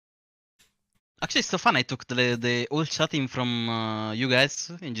Actually, it's so fun. I took the all chatting from you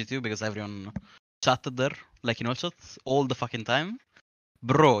guys in GTU because everyone chatted there, like in all chats, all the fucking time.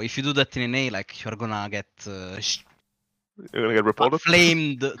 Bro, if you do that in NA, like you're gonna get You're gonna get reported.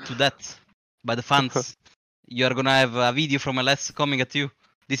 flamed to death by the fans. You're gonna have a video from LS coming at you.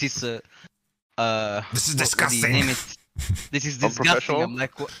 This is This is what do you disgusting. name it? This is disgusting. Unprofessional? I'm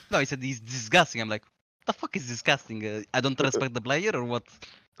like, no, he said he's disgusting. I'm like, what the fuck is disgusting? I don't respect the player or what?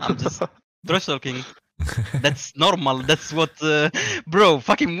 I'm just trash talking. That's normal. That's what, bro.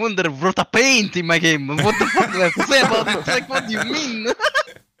 Fucking Wunder brought a paint in my game. What the fuck do I have to say about it? Like, what do you mean?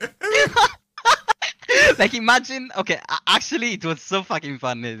 Like, imagine. Okay, actually, it was so fucking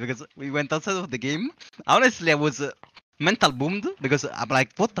funny because we went outside of the game. Honestly, I was mental boomed because I'm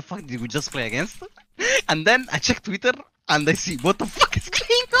like, what the fuck did we just play against? And then I check Twitter and I see what the fuck is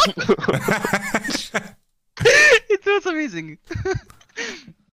going on. It was amazing.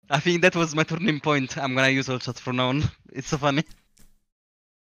 I think that was my turning point. I'm gonna use all chat from now on. It's so funny.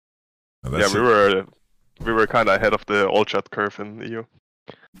 Oh, Yeah, that's we were kind of ahead of the all chat curve in EU.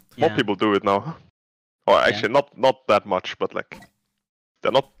 More Yeah. people do it now. Or actually, not that much, but like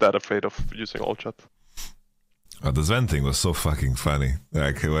they're not that afraid of using all chat. Oh, the Sven thing was so fucking funny.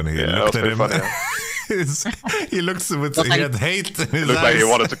 Like when he Yeah, looked that at was him, pretty funny, he looks with Well, he had hate in his Looked like he eyes.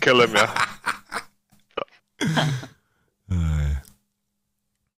 wanted to kill him. Yeah.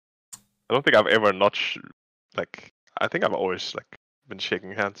 I don't think I've ever not like. I think I've always like been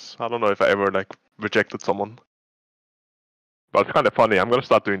shaking hands. I don't know if I ever like rejected someone. But it's kind of funny. I'm gonna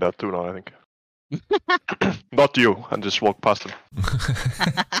start doing that too now. I think. Not you, and just walk past them.